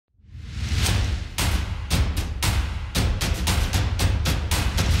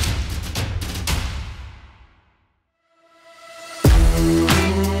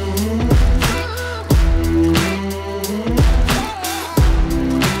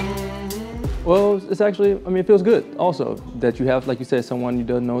Well, it's actually, I mean, it feels good also that you have, like you said, someone you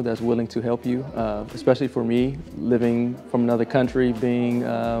don't know that's willing to help you, especially for me, living from another country, being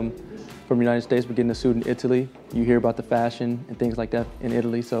from the United States, but getting a suit in Italy. You hear about the fashion and things like that in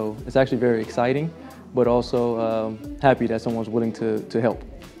Italy, so it's actually very exciting, but also happy that someone's willing to help.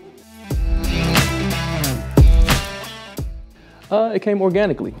 It came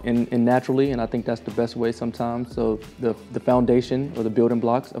organically and naturally, and I think that's the best way sometimes. So the foundation or the building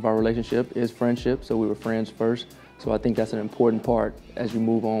blocks of our relationship is friendship, so we were friends first. So I think that's an important part as you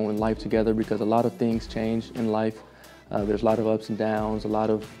move on in life together, because a lot of things change in life. There's a lot of ups and downs, a lot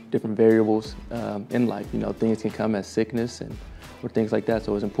of different variables in life. You know, things can come as sickness or things like that.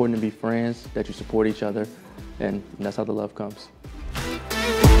 So it's important to be friends, that you support each other, and that's how the love comes.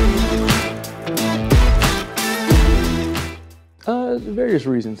 Various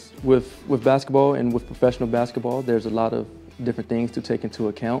reasons. With basketball and with professional basketball, there's a lot of different things to take into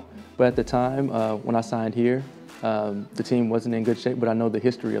account. But at the time, when I signed here, the team wasn't in good shape, but I know the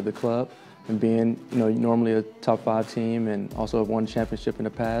history of the club and being, you know, normally a top 5 team and also have won championship in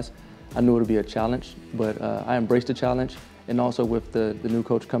the past, I knew it would be a challenge, but I embraced the challenge. And also with the new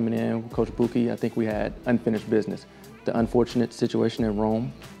coach coming in, Coach Buki, I think we had unfinished business. The unfortunate situation in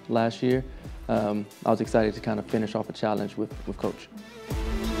Rome last year, I was excited to kind of finish off a challenge with Coach.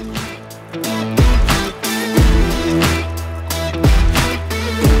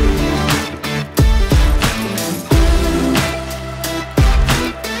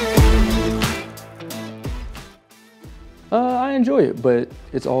 I enjoy it, but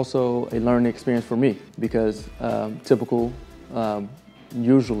it's also a learning experience for me because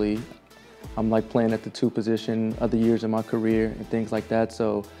usually I'm like playing at the 2 position other years in my career and things like that.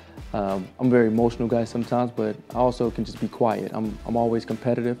 So I'm a very emotional guy sometimes, but I also can just be quiet. I'm always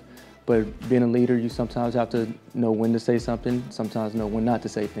competitive, but being a leader, you sometimes have to know when to say something, sometimes know when not to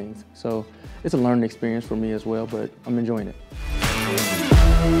say things. So it's a learning experience for me as well, but I'm enjoying it.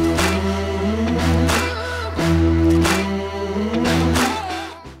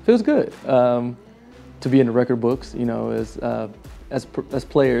 Feels good to be in the record books. You know, as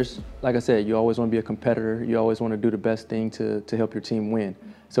players, like I said, you always want to be a competitor. You always want to do the best thing to help your team win.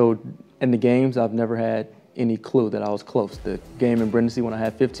 So in the games, I've never had any clue that I was close. The game in Brindisi when I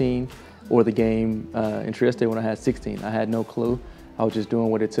had 15, or the game in Trieste when I had 16, I had no clue. I was just doing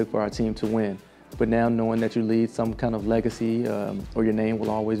what it took for our team to win. But now knowing that you leave some kind of legacy or your name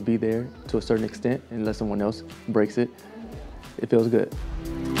will always be there to a certain extent, unless someone else breaks it, it feels good.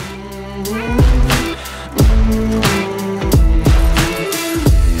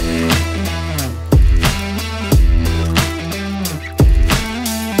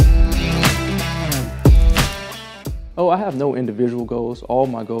 Oh, I have no individual goals. All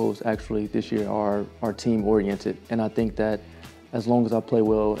my goals actually this year are team oriented, and I think that as long as I play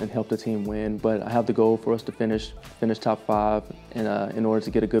well and help the team win, but I have the goal for us to finish top 5 in order to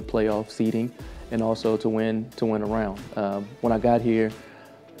get a good playoff seeding and also to win a round. When I got here,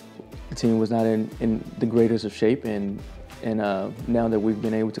 the team was not in the greatest of shape, and now that we've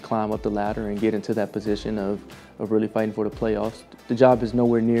been able to climb up the ladder and get into that position of really fighting for the playoffs, the job is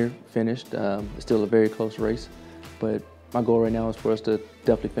nowhere near finished. It's still a very close race, but my goal right now is for us to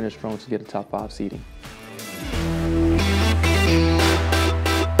definitely finish strong to get a top 5 seeding.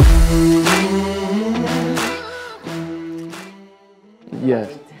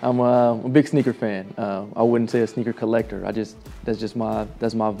 Yes, I'm a big sneaker fan. I wouldn't say a sneaker collector. That's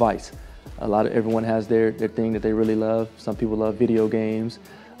my vice. Everyone has their thing that they really love. Some people love video games.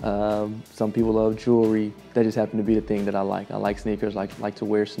 Some people love jewelry. That just happen to be the thing that I like. I like sneakers. Like to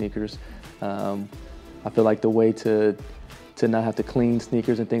wear sneakers. I feel like the way to not have to clean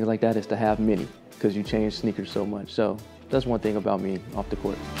sneakers and things like that is to have many, because you change sneakers so much. So that's one thing about me off the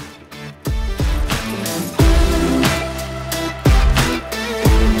court.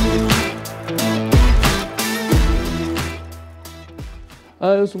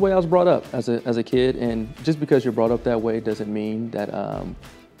 It was the way I was brought up as a kid, and just because you're brought up that way doesn't mean that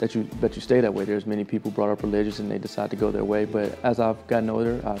that you stay that way. There's many people brought up religious and they decide to go their way. But as I've gotten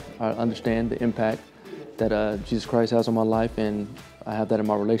older, I understand the impact that Jesus Christ has on my life, and I have that in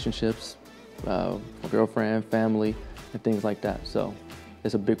my relationships, my girlfriend, family, and things like that. So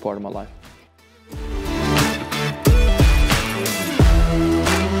it's a big part of my life.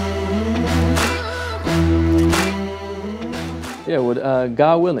 Yeah, well,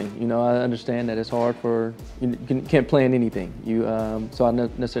 God willing, you know, I understand that it's hard you can't plan anything. So I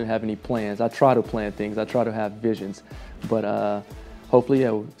don't necessarily have any plans. I try to plan things, I try to have visions, but hopefully,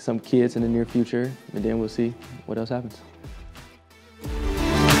 yeah, some kids in the near future, and then we'll see what else happens.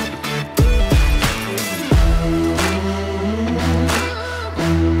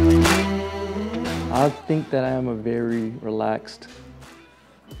 I think that I am a very relaxed,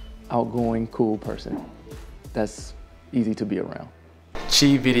 outgoing, cool person. That's easy to be around.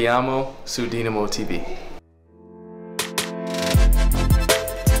 Ci vediamo su Dinamo TV.